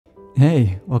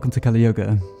Hey, welcome to Color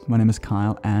Yoga. My name is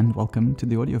Kyle and welcome to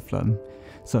the audio flow.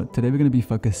 So today we're going to be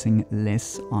focusing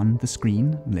less on the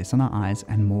screen, less on our eyes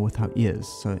and more with our ears.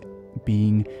 So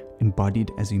being embodied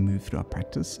as we move through our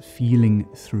practice, feeling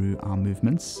through our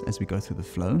movements as we go through the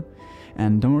flow.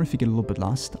 And don't worry if you get a little bit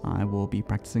lost, I will be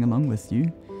practicing along with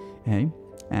you. Hey.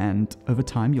 And over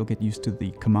time, you'll get used to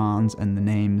the commands and the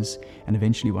names, and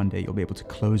eventually one day you'll be able to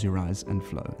close your eyes and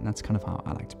flow. And that's kind of how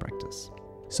I like to practice.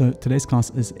 So today's class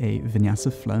is a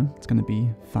vinyasa flow. It's going to be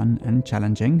fun and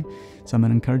challenging. So I'm going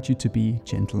to encourage you to be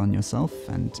gentle on yourself.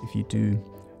 And if you do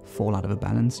fall out of a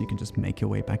balance, you can just make your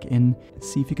way back in.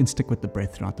 See if you can stick with the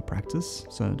breath throughout the practice.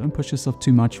 So don't push yourself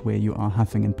too much where you are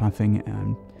huffing and puffing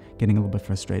and getting a little bit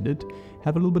frustrated.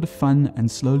 Have a little bit of fun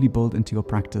and slowly build into your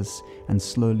practice and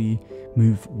slowly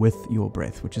move with your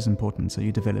breath, which is important. So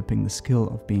you're developing the skill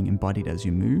of being embodied as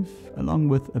you move, along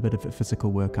with a bit of a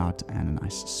physical workout and a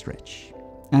nice stretch.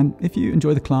 And if you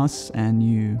enjoy the class and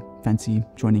you fancy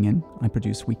joining in, I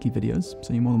produce weekly videos,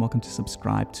 so you're more than welcome to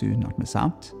subscribe to not miss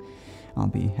out. I'll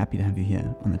be happy to have you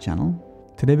here on the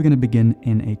channel. Today we're going to begin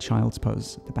in a child's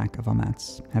pose at the back of our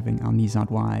mats, having our knees out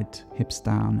wide, hips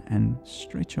down, and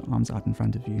stretch your arms out in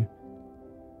front of you.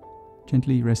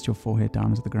 Gently rest your forehead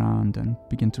down to the ground and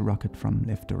begin to rock it from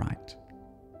left to right.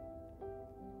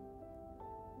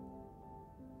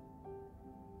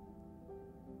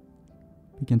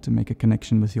 Begin to make a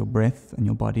connection with your breath and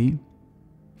your body,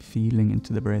 feeling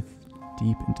into the breath,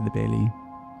 deep into the belly.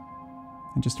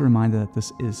 And just a reminder that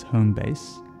this is home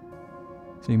base,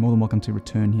 so you're more than welcome to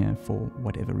return here for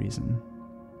whatever reason.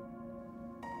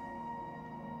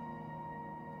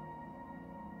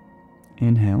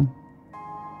 Inhale.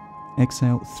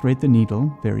 Exhale, thread the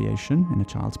needle variation in a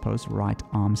child's pose. Right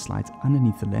arm slides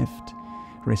underneath the left.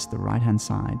 Rest the right hand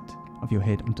side of your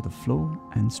head onto the floor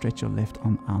and stretch your left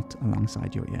arm out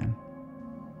alongside your ear.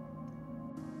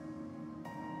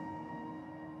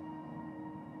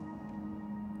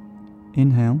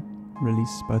 Inhale,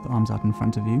 release both arms out in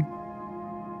front of you.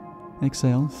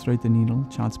 Exhale, thread the needle,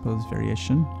 child's pose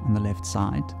variation on the left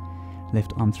side.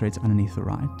 Left arm threads underneath the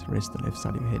right. Rest the left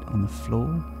side of your head on the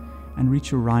floor and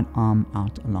reach your right arm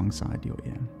out alongside your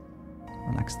ear.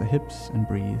 Relax the hips and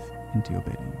breathe into your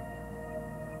belly.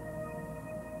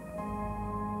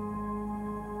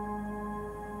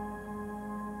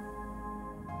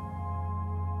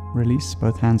 Release,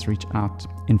 both hands reach out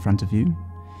in front of you.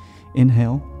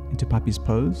 Inhale into puppy's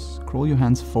pose. Crawl your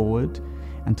hands forward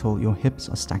until your hips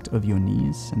are stacked over your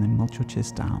knees and then melt your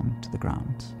chest down to the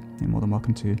ground. You're more than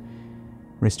welcome to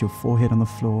rest your forehead on the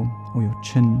floor or your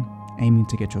chin, aiming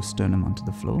to get your sternum onto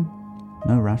the floor.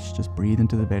 No rush, just breathe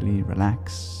into the belly,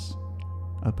 relax,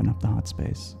 open up the heart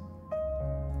space.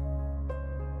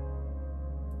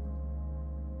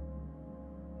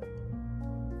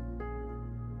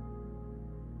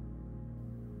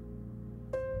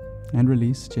 And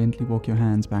release, gently walk your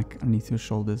hands back underneath your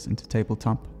shoulders into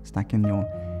tabletop, stacking your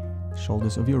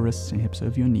shoulders over your wrists and hips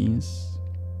over your knees.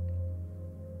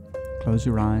 Close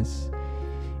your eyes.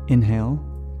 Inhale,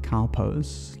 cow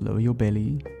pose, lower your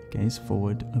belly, gaze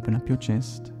forward, open up your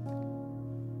chest.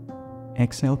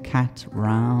 Exhale, cat,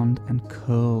 round and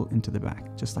curl into the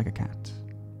back, just like a cat.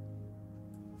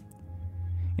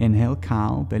 Inhale,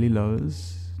 cow, belly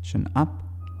lowers, chin up.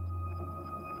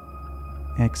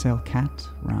 Exhale, cat,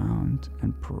 round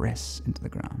and press into the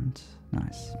ground.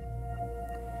 Nice.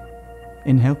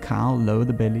 Inhale, cow, lower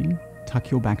the belly,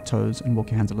 tuck your back toes and walk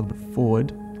your hands a little bit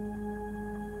forward.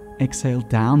 Exhale,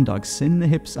 down dog, send the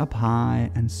hips up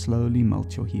high and slowly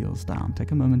melt your heels down.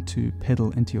 Take a moment to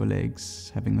pedal into your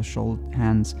legs, having the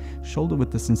hands shoulder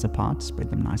width distance apart, spread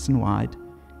them nice and wide.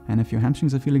 And if your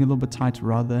hamstrings are feeling a little bit tight,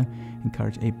 rather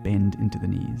encourage a bend into the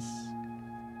knees.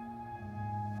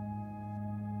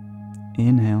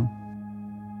 Inhale.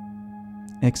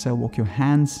 Exhale, walk your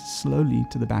hands slowly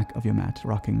to the back of your mat,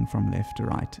 rocking from left to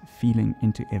right, feeling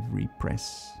into every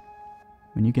press.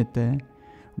 When you get there,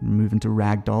 move into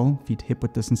ragdoll, feet hip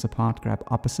width distance apart, grab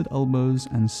opposite elbows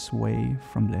and sway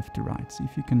from left to right. See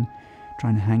if you can try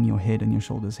and hang your head and your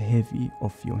shoulders heavy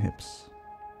off your hips.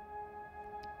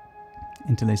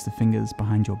 Interlace the fingers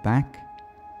behind your back,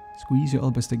 squeeze your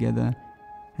elbows together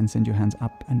and send your hands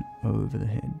up and over the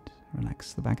head.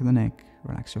 Relax the back of the neck,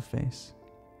 relax your face.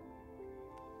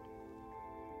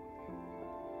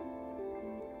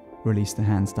 Release the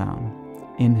hands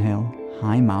down. Inhale,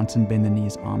 high mountain, bend the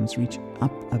knees, arms reach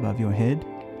up above your head.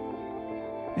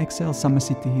 Exhale,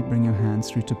 Samasthiti, bring your hands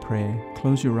through to prayer.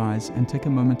 Close your eyes and take a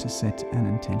moment to set an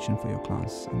intention for your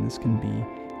class. And this can be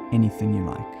anything you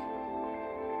like.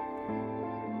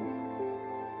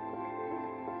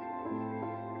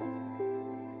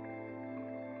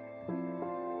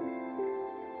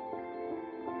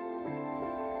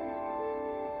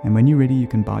 And when you're ready, you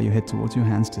can bow your head towards your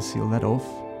hands to seal that off.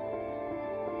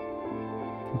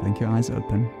 Blink your eyes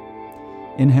open.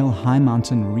 Inhale, high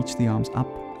mountain, reach the arms up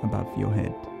above your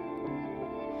head.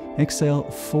 Exhale,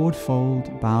 forward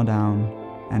fold, bow down,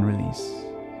 and release.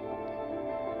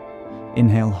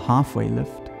 Inhale, halfway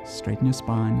lift, straighten your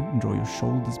spine, and draw your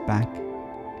shoulders back.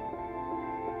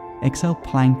 Exhale,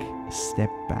 plank, step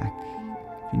back.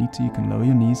 If you need to, you can lower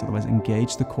your knees, otherwise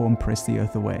engage the core and press the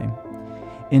earth away.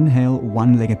 Inhale,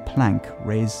 one-legged plank,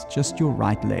 raise just your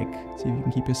right leg. See if you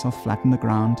can keep yourself flat on the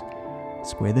ground.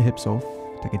 Square the hips off,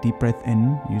 take a deep breath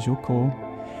in, use your core.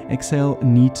 Exhale,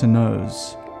 knee to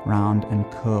nose, round and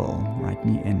curl, right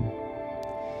knee in.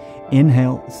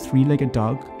 Inhale, three-legged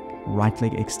dog, right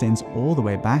leg extends all the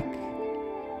way back.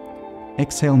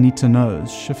 Exhale, knee to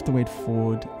nose, shift the weight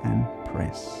forward and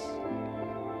press.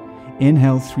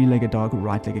 Inhale, three-legged dog,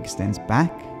 right leg extends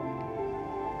back.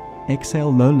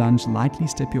 Exhale, low lunge, lightly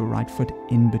step your right foot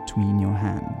in between your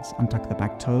hands. Untuck the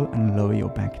back toe and lower your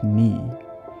back knee.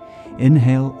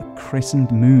 Inhale, a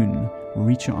crescent moon.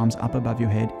 Reach your arms up above your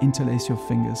head, interlace your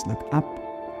fingers, look up.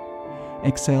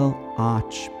 Exhale,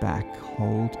 arch back,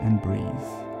 hold and breathe.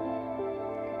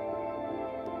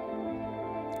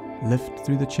 Lift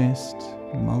through the chest,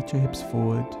 melt your hips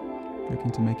forward,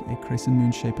 looking to make a crescent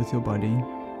moon shape with your body.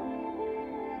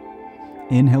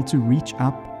 Inhale to reach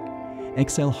up.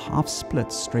 Exhale, half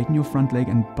split, straighten your front leg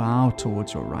and bow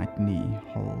towards your right knee.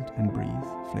 Hold and breathe.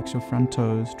 Flex your front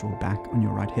toes, draw back on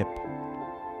your right hip.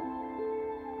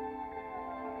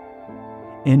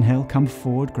 Inhale, come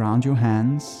forward, ground your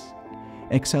hands.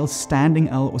 Exhale, standing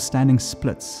L or standing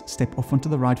splits. Step off onto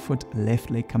the right foot, left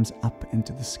leg comes up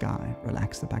into the sky.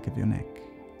 Relax the back of your neck.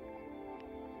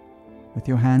 With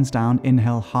your hands down,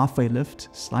 inhale, halfway lift,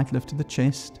 slight lift to the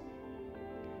chest.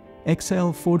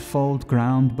 Exhale, forward fold,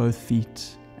 ground both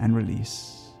feet and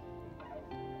release.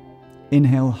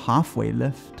 Inhale, halfway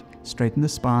lift, straighten the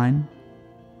spine.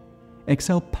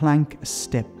 Exhale, plank,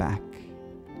 step back.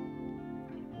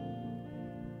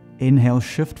 Inhale,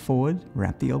 shift forward,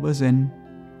 wrap the elbows in.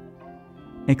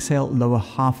 Exhale, lower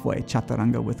halfway,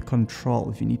 chaturanga with control.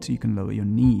 If you need to, you can lower your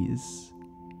knees.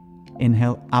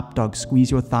 Inhale, up dog, squeeze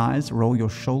your thighs, roll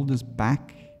your shoulders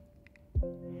back.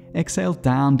 Exhale,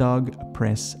 down dog,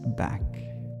 press back.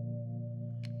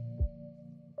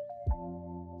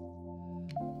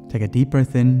 Take a deep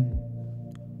breath in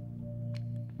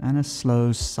and a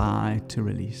slow sigh to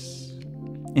release.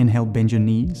 Inhale, bend your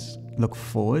knees, look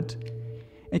forward.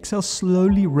 Exhale,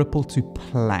 slowly ripple to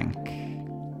plank.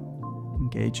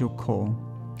 Engage your core.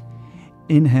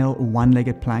 Inhale,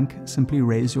 one-legged plank. Simply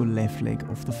raise your left leg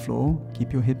off the floor.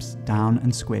 Keep your hips down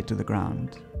and square to the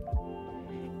ground.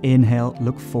 Inhale,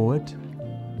 look forward.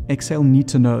 Exhale, knee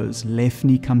to nose. Left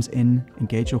knee comes in.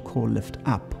 Engage your core, lift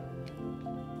up.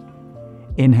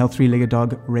 Inhale, three-legged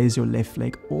dog. Raise your left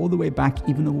leg all the way back,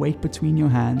 even the weight between your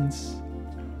hands.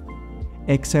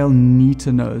 Exhale, knee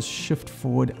to nose. Shift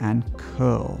forward and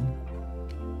curl.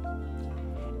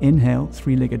 Inhale,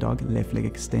 three-legged dog. Left leg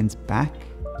extends back.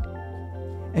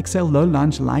 Exhale, low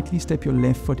lunge. Lightly step your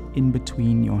left foot in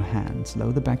between your hands.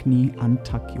 Lower the back knee.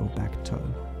 Untuck your back toe.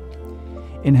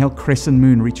 Inhale, crescent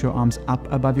moon. Reach your arms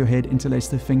up above your head. Interlace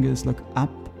the fingers. Look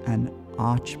up and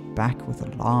arch back with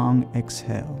a long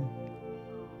exhale.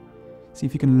 See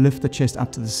if you can lift the chest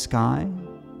up to the sky.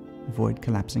 Avoid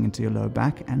collapsing into your lower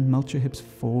back and melt your hips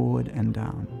forward and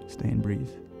down. Stay and breathe.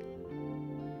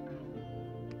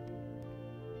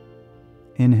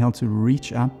 Inhale to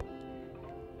reach up.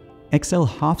 Exhale,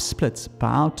 half splits.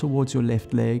 Bow towards your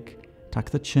left leg. Tuck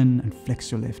the chin and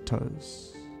flex your left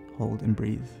toes. Hold and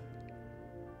breathe.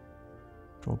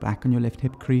 Draw back on your left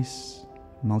hip crease.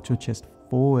 Melt your chest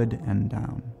forward and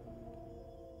down.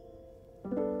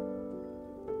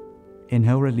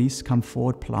 Inhale, release, come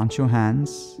forward, plant your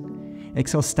hands.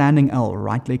 Exhale, standing L,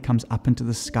 right leg comes up into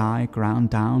the sky, ground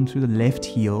down through the left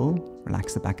heel.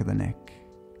 Relax the back of the neck.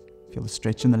 Feel the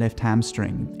stretch in the left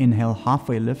hamstring. Inhale,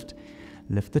 halfway lift,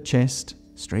 lift the chest,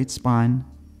 straight spine.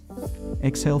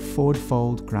 Exhale, forward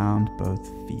fold, ground both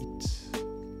feet.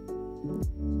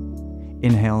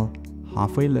 Inhale,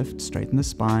 halfway lift, straighten the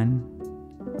spine.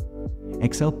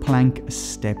 Exhale, plank,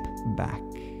 step back.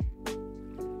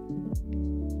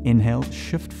 Inhale,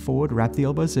 shift forward, wrap the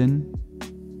elbows in.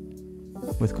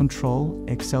 With control,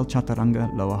 exhale,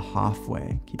 chaturanga, lower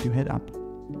halfway. Keep your head up.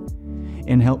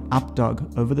 Inhale, up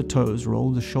dog, over the toes,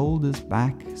 roll the shoulders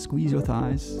back, squeeze your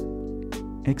thighs.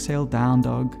 Exhale, down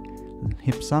dog,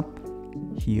 hips up,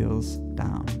 heels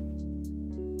down.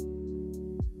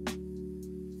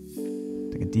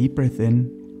 Take a deep breath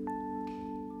in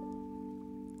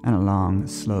and a long,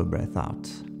 slow breath out.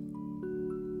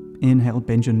 Inhale,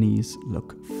 bend your knees,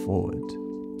 look forward.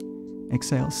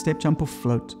 Exhale, step, jump or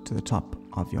float to the top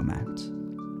of your mat.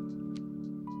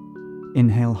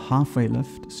 Inhale, halfway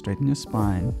lift, straighten your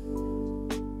spine.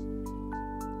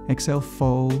 Exhale,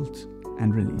 fold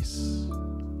and release.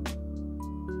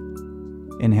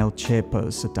 Inhale, chair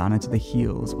pose, sit down into the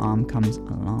heels, arm comes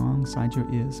alongside your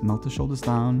ears, melt the shoulders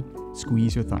down,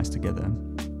 squeeze your thighs together.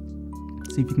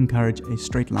 See if you can encourage a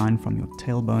straight line from your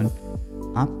tailbone,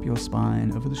 up your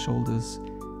spine, over the shoulders,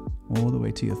 all the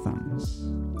way to your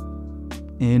thumbs.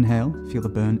 Inhale, feel the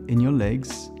burn in your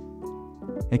legs.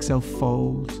 Exhale,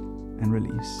 fold and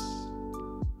release.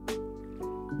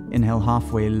 Inhale,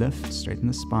 halfway lift, straighten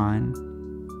the spine.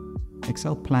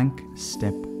 Exhale, plank,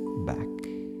 step back.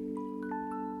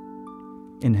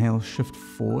 Inhale, shift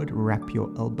forward, wrap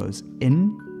your elbows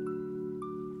in.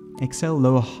 Exhale,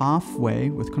 lower halfway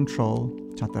with control,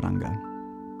 chaturanga.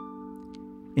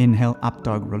 Inhale, up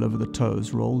dog, roll over the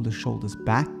toes, roll the shoulders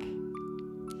back.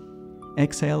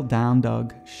 Exhale, down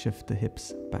dog, shift the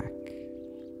hips back.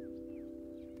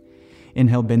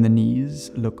 Inhale, bend the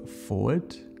knees, look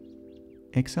forward.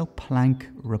 Exhale, plank,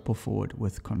 ripple forward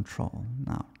with control.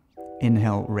 Now,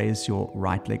 inhale, raise your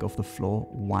right leg off the floor,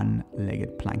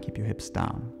 one-legged plank, keep your hips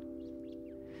down.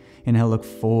 Inhale, look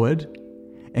forward.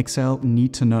 Exhale, knee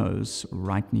to nose,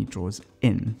 right knee draws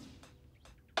in.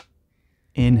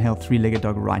 Inhale, three-legged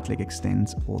dog, right leg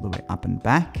extends all the way up and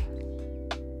back.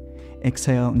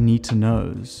 Exhale, knee to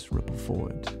nose, ripple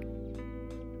forward.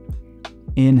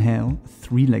 Inhale,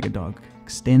 three-legged dog,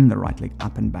 extend the right leg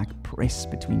up and back, press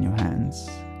between your hands.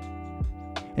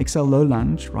 Exhale, low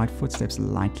lunge, right foot steps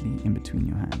lightly in between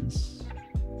your hands.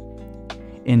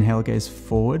 Inhale, gaze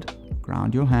forward,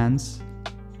 ground your hands.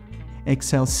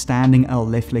 Exhale, standing L,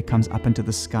 left leg comes up into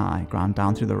the sky, ground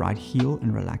down through the right heel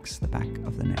and relax the back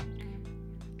of the neck.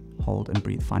 Hold and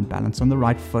breathe, find balance on the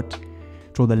right foot.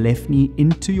 Draw the left knee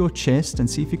into your chest and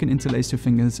see if you can interlace your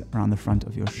fingers around the front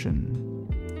of your shin.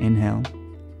 Inhale.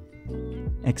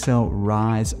 Exhale,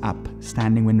 rise up,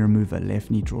 standing wind remover, left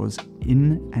knee draws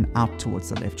in and out towards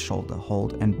the left shoulder.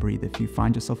 Hold and breathe. If you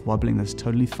find yourself wobbling, that's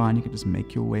totally fine. You can just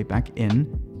make your way back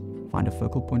in. Find a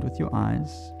focal point with your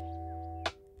eyes.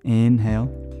 Inhale.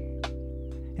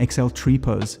 Exhale, tree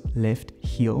pose, left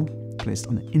heel placed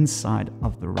on the inside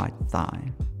of the right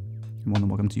thigh. You're more than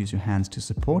welcome to use your hands to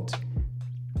support.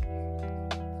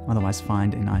 Otherwise,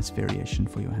 find a nice variation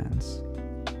for your hands.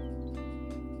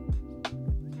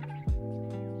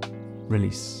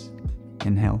 Release.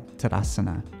 Inhale,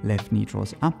 Tadasana. Left knee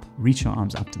draws up. Reach your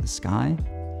arms up to the sky.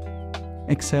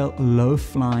 Exhale, low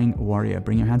flying warrior.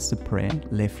 Bring your hands to prayer.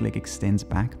 Left leg extends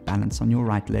back. Balance on your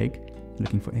right leg.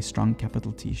 Looking for a strong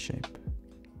capital T shape.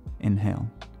 Inhale.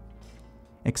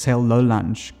 Exhale, low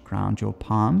lunge. Ground your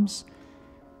palms.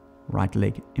 Right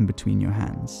leg in between your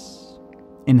hands.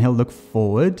 Inhale, look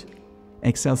forward.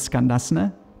 Exhale,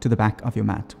 Skandasana to the back of your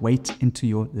mat. Weight into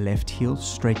your left heel.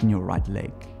 Straighten your right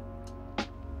leg.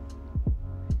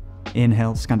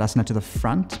 Inhale, Skandasana to the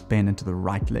front, bend into the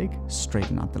right leg,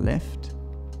 straighten out the left.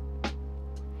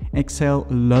 Exhale,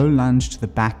 low lunge to the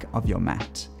back of your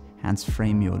mat. Hands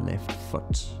frame your left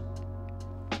foot.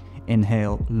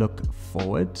 Inhale, look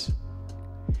forward.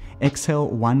 Exhale,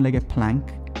 one-legged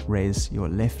plank. Raise your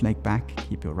left leg back,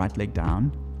 keep your right leg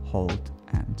down, hold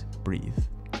and breathe.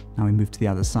 Now we move to the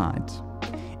other side.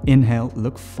 Inhale,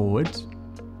 look forward.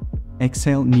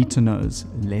 Exhale, knee to nose,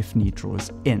 left knee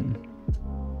draws in.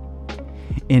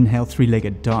 Inhale,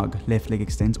 three-legged dog. Left leg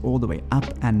extends all the way up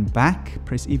and back.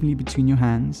 Press evenly between your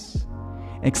hands.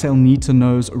 Exhale, knee to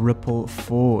nose, ripple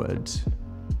forward.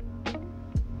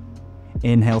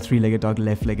 Inhale, three-legged dog.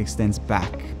 Left leg extends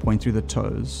back. Point through the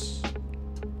toes.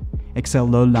 Exhale,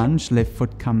 low lunge. Left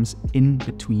foot comes in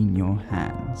between your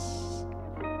hands.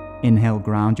 Inhale,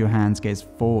 ground your hands, gaze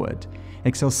forward.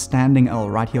 Exhale, standing L.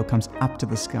 Right heel comes up to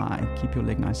the sky. Keep your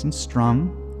leg nice and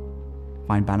strong.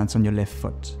 Find balance on your left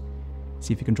foot.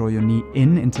 See if you can draw your knee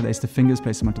in, interlace the fingers,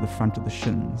 place them onto the front of the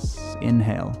shins.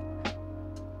 Inhale.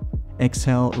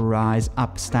 Exhale, rise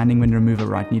up, standing wind remover,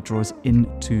 right knee draws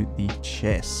into the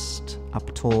chest.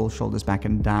 Up tall, shoulders back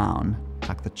and down.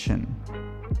 Tuck the chin.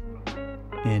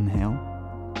 Inhale.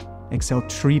 Exhale,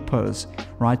 tree pose,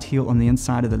 right heel on the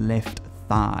inside of the left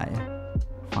thigh.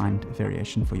 Find a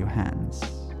variation for your hands.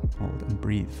 Hold and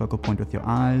breathe. Focal point with your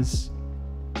eyes.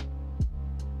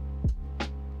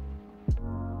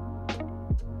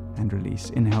 And release.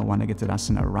 Inhale, one-legged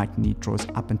Tadasana. Right knee draws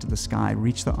up into the sky.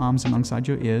 Reach the arms alongside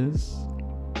your ears.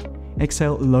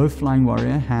 Exhale, low flying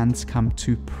warrior. Hands come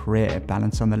to prayer.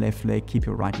 Balance on the left leg. Keep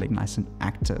your right leg nice and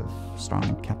active.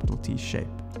 Strong capital T shape.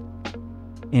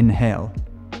 Inhale.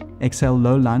 Exhale,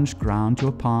 low lunge. Ground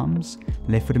your palms.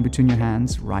 Left foot in between your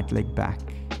hands. Right leg back.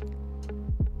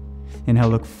 Inhale,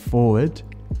 look forward.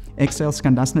 Exhale,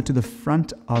 Skandasana to the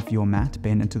front of your mat.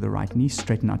 Bend into the right knee.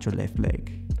 Straighten out your left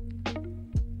leg.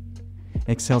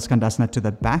 Exhale, Skandasana to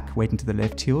the back. Weight into the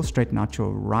left heel. Straighten out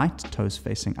your right, toes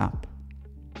facing up.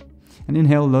 And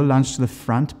inhale, low lunge to the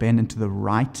front. Bend into the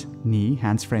right knee.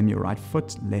 Hands frame your right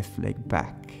foot. Left leg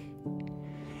back.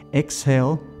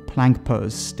 Exhale, plank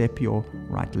pose. Step your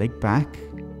right leg back.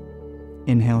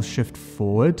 Inhale, shift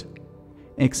forward.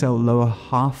 Exhale, lower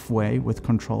halfway with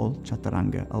control.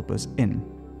 Chaturanga, elbows in.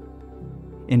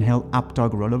 Inhale, up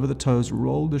dog, roll over the toes,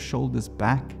 roll the shoulders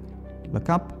back, look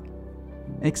up.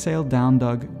 Exhale, down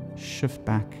dog, shift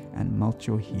back and melt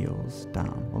your heels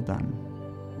down. Well done.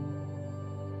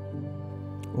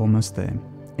 Almost there.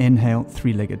 Inhale,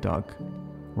 three-legged dog,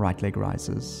 right leg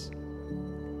rises.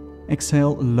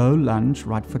 Exhale, low lunge,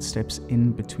 right foot steps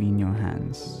in between your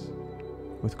hands.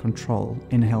 With control,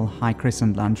 inhale, high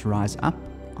crescent lunge, rise up,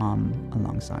 arm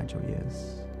alongside your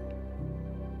ears.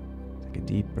 Take a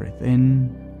deep breath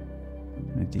in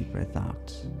and a deep breath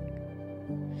out.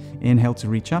 Inhale to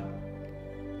reach up.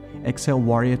 Exhale,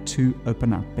 warrior two,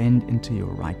 open up, bend into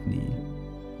your right knee.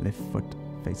 Left foot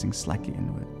facing slightly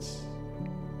inwards.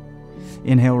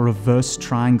 Inhale, reverse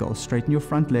triangle, straighten your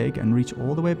front leg and reach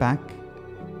all the way back.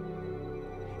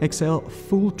 Exhale,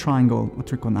 full triangle or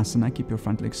Trikonasana. Keep your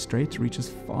front leg straight, reach as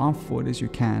far forward as you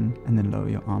can, and then lower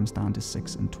your arms down to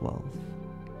 6 and 12.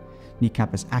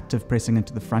 Kneecap is active, pressing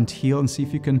into the front heel, and see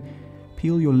if you can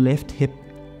peel your left hip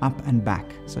up and back,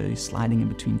 so you're sliding in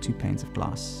between two panes of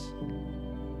glass.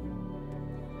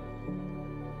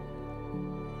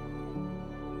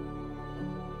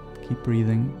 Keep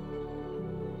breathing.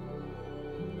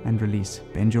 And release.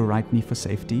 Bend your right knee for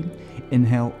safety.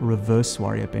 Inhale, reverse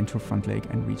warrior, bend your front leg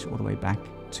and reach all the way back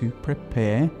to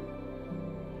prepare.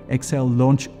 Exhale,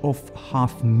 launch off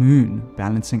half moon,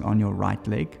 balancing on your right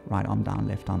leg, right arm down,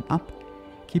 left arm up.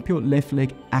 Keep your left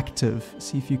leg active.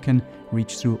 See if you can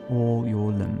reach through all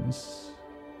your limbs.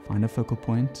 Find a focal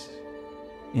point.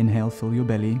 Inhale, fill your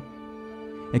belly.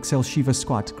 Exhale, Shiva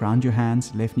squat, ground your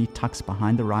hands, left knee tucks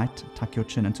behind the right, tuck your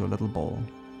chin into a little ball.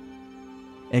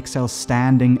 Exhale,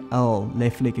 standing L,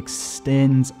 left leg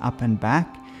extends up and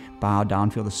back, bow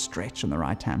down, feel the stretch on the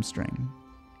right hamstring.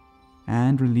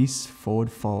 And release,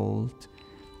 forward fold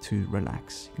to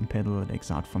relax. You can pedal the legs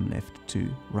out from left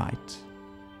to right.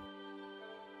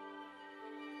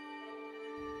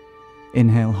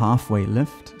 Inhale, halfway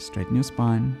lift, straighten your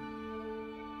spine.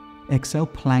 Exhale,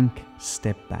 plank,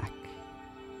 step back.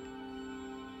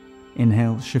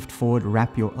 Inhale, shift forward,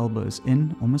 wrap your elbows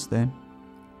in, almost there.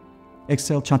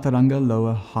 Exhale, Chaturanga,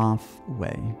 lower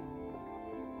halfway.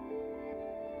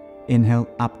 Inhale,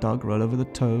 up dog, roll over the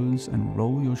toes and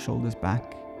roll your shoulders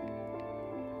back.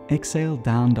 Exhale,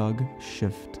 down dog,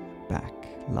 shift back.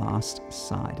 Last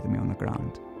side, then we're on the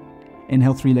ground.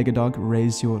 Inhale, three-legged dog,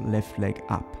 raise your left leg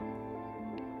up.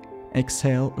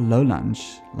 Exhale, low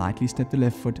lunge, lightly step the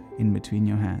left foot in between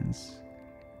your hands.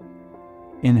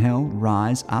 Inhale,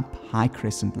 rise up, high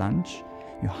crescent lunge.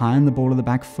 You're high on the ball of the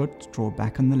back foot, draw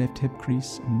back on the left hip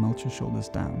crease and melt your shoulders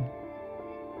down.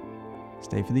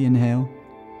 Stay for the inhale.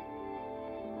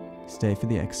 Stay for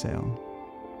the exhale.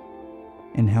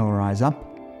 Inhale, rise up.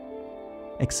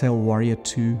 Exhale, warrior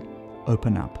two,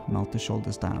 open up, melt the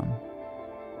shoulders down.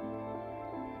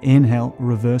 Inhale,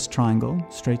 reverse triangle,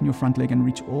 straighten your front leg and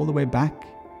reach all the way back.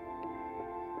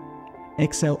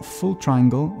 Exhale, full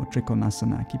triangle or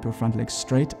Trikonasana. Keep your front leg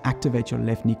straight, activate your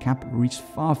left kneecap, reach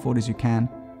far forward as you can,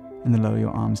 and then lower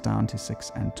your arms down to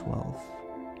 6 and 12.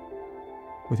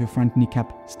 With your front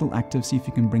kneecap still active, see if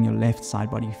you can bring your left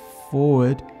side body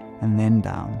forward and then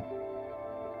down.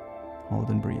 Hold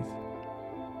and breathe.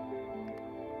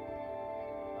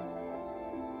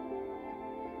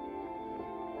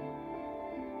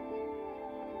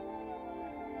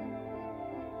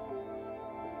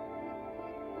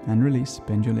 And release,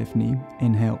 bend your left knee.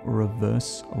 Inhale,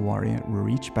 reverse warrior,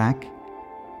 reach back.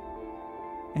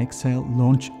 Exhale,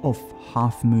 launch off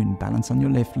half moon, balance on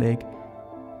your left leg.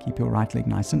 Keep your right leg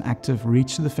nice and active,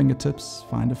 reach to the fingertips,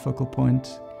 find a focal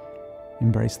point.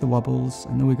 Embrace the wobbles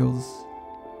and the wiggles.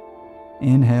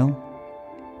 Inhale,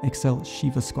 exhale,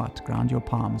 Shiva squat, ground your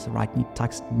palms, the right knee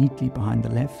tucks neatly behind the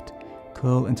left,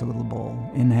 curl into a little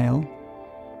ball. Inhale,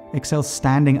 exhale,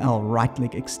 standing L, right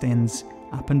leg extends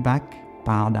up and back.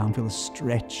 Bow down, feel a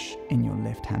stretch in your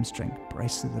left hamstring.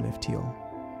 Brace through the left heel.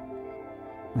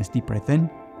 Nice deep breath in.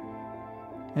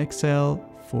 Exhale,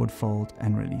 forward fold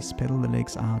and release. Pedal the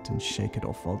legs out and shake it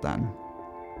off. Well done.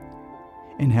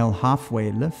 Inhale,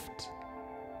 halfway lift.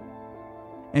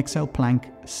 Exhale,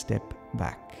 plank, step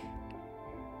back.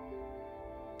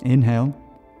 Inhale.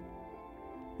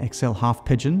 Exhale, half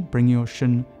pigeon. Bring your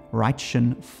shin right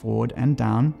shin forward and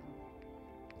down.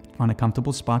 Find a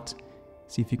comfortable spot.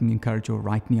 See if you can encourage your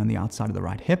right knee on the outside of the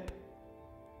right hip.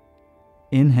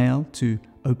 Inhale to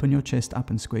open your chest up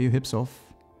and square your hips off.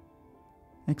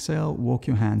 Exhale, walk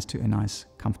your hands to a nice,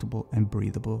 comfortable and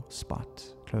breathable spot.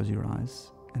 Close your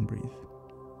eyes and breathe.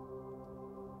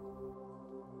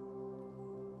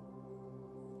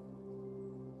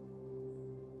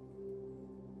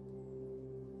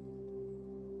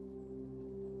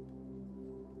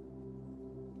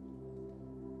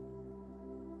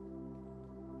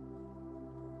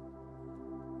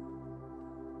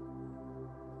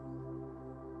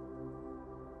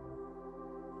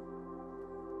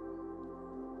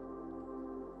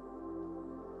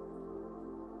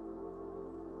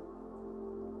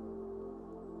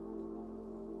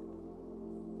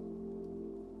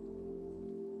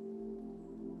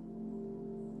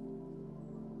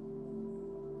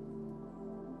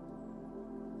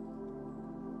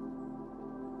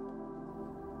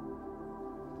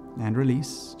 And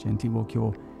release. Gently walk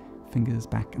your fingers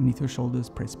back underneath your shoulders.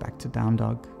 Press back to down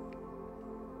dog.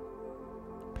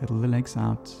 Pedal the legs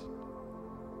out.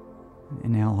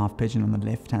 Inhale, half pigeon on the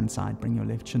left hand side. Bring your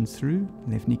left shin through.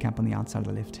 Left kneecap on the outside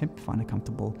of the left hip. Find a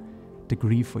comfortable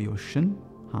degree for your shin.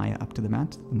 Higher up to the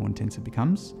mat, the more intense it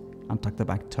becomes. Untuck the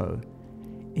back toe.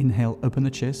 Inhale, open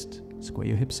the chest. Square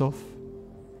your hips off.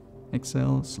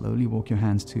 Exhale, slowly walk your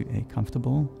hands to a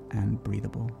comfortable and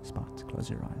breathable spot. Close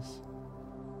your eyes.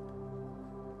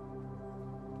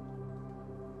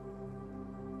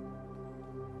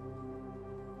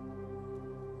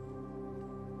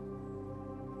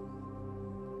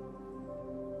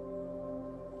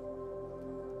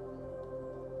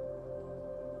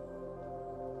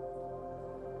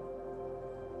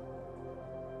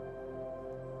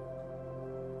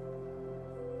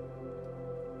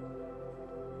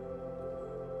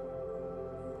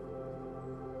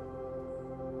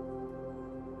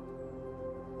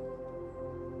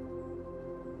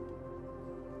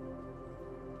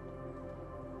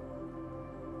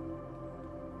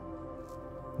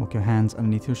 Walk your hands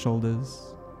underneath your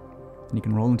shoulders. And you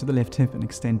can roll into the left hip and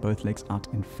extend both legs out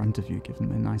in front of you. Give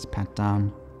them a nice pat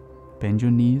down. Bend your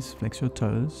knees, flex your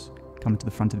toes. Come to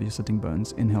the front of your sitting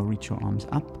bones. Inhale, reach your arms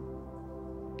up.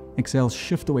 Exhale,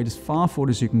 shift the weight as far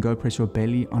forward as you can go. Press your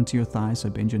belly onto your thighs, so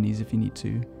bend your knees if you need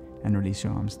to. And release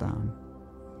your arms down.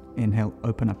 Inhale,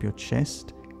 open up your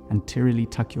chest. Anteriorly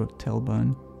tuck your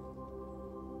tailbone.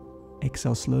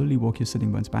 Exhale, slowly walk your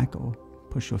sitting bones back or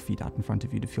push your feet out in front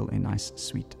of you to feel a nice,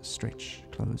 sweet stretch.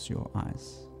 Close your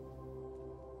eyes.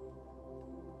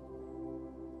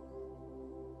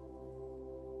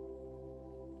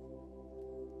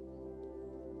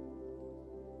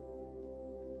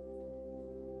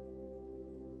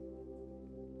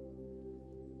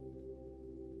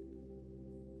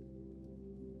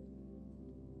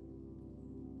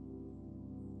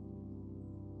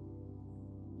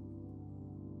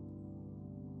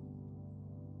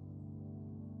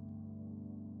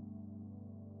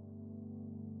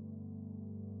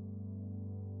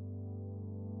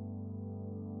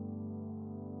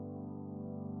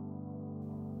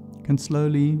 Can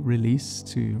slowly release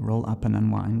to roll up and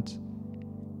unwind.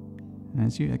 And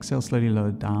as you exhale, slowly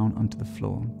lower down onto the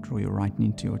floor. Draw your right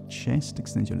knee to your chest.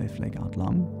 Extend your left leg out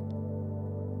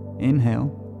long.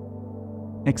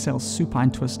 Inhale. Exhale,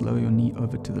 supine twist. Lower your knee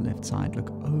over to the left side.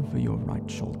 Look over your right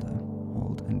shoulder.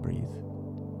 Hold and breathe.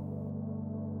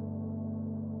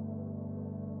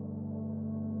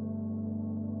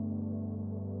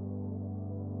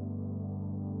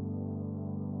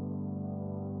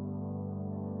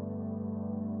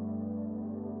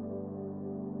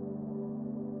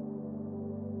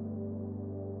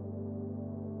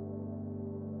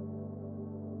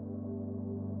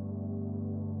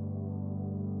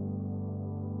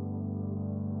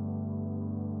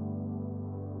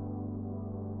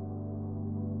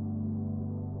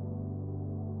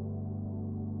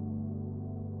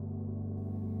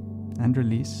 And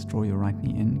release. Draw your right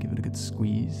knee in. Give it a good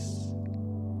squeeze.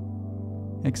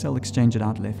 Exhale, exchange it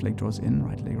out. Left leg draws in.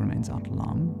 Right leg remains out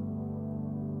long.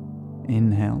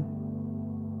 Inhale.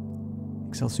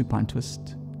 Exhale, supine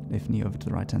twist. Left knee over to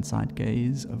the right hand side.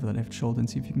 Gaze over the left shoulder and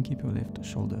see if you can keep your left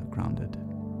shoulder grounded.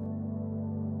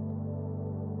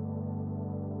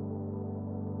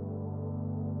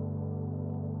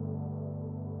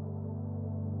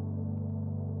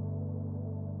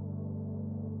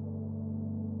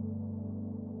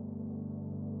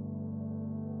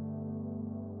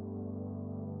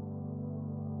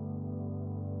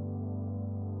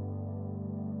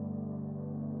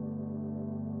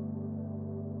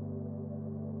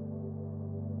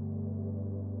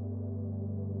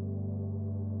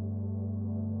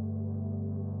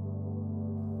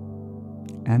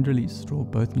 and release. Draw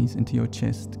both knees into your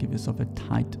chest. Give yourself a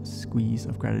tight squeeze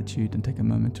of gratitude and take a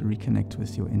moment to reconnect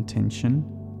with your intention.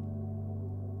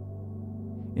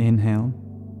 Inhale.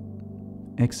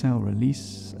 Exhale,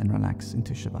 release and relax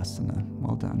into Shavasana.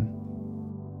 Well done.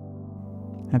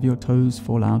 Have your toes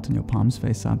fall out and your palms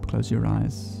face up. Close your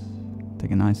eyes.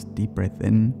 Take a nice deep breath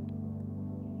in.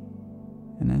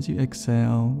 And as you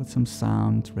exhale with some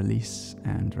sound, release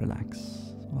and relax.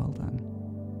 Well done.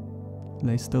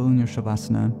 Lay still in your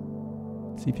Shavasana.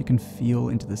 See if you can feel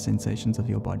into the sensations of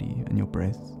your body and your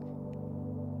breath.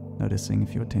 Noticing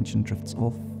if your attention drifts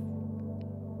off.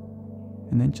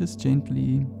 And then just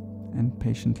gently and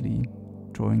patiently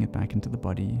drawing it back into the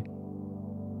body,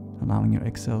 allowing your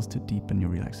exhales to deepen your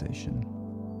relaxation.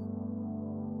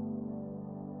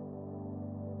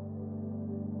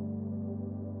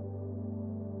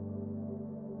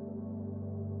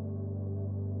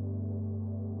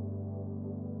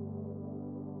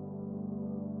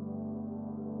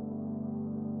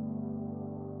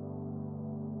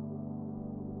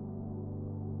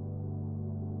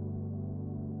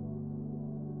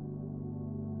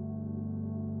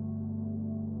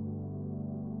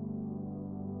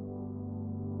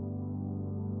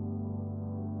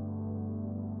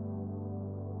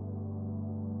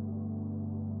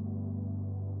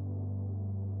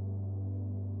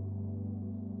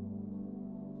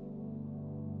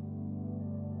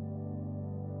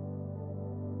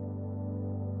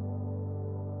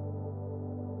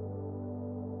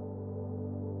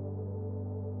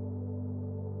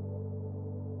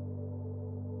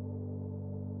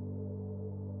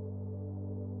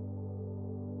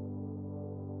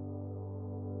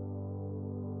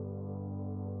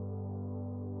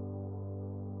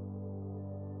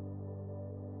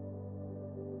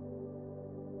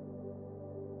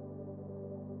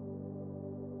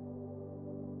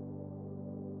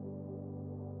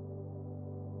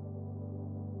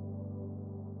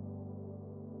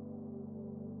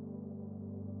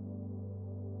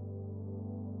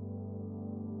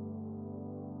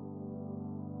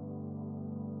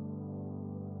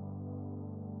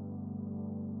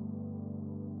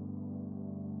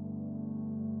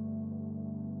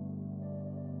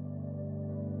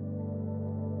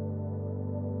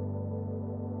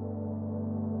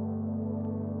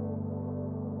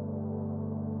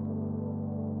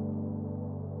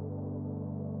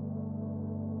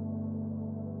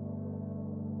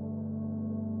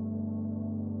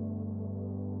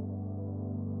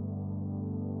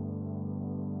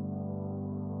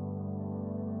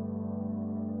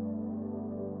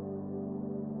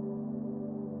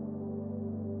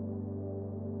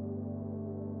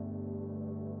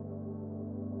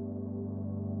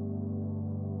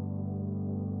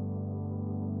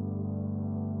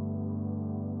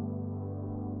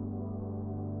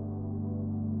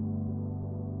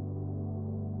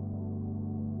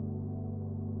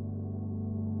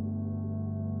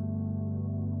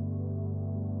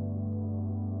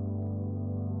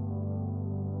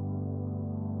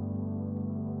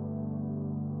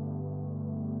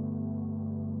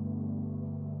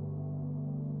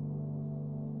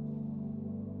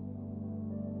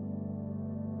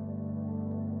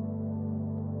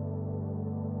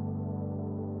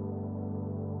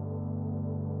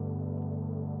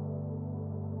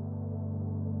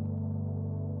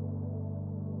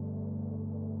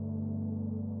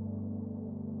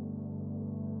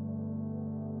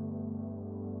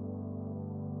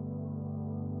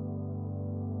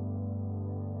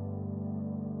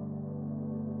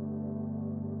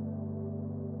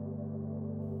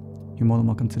 You're more than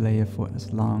welcome to lay here for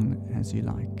as long as you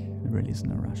like. There really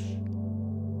isn't a rush.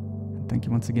 And thank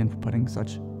you once again for putting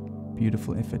such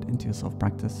beautiful effort into your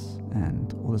self-practice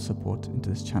and all the support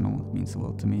into this channel. It means the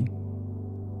world to me.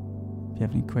 If you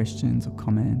have any questions or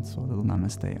comments or a little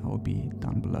namaste, I will be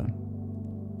down below.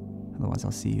 Otherwise,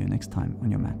 I'll see you next time on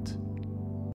your mat.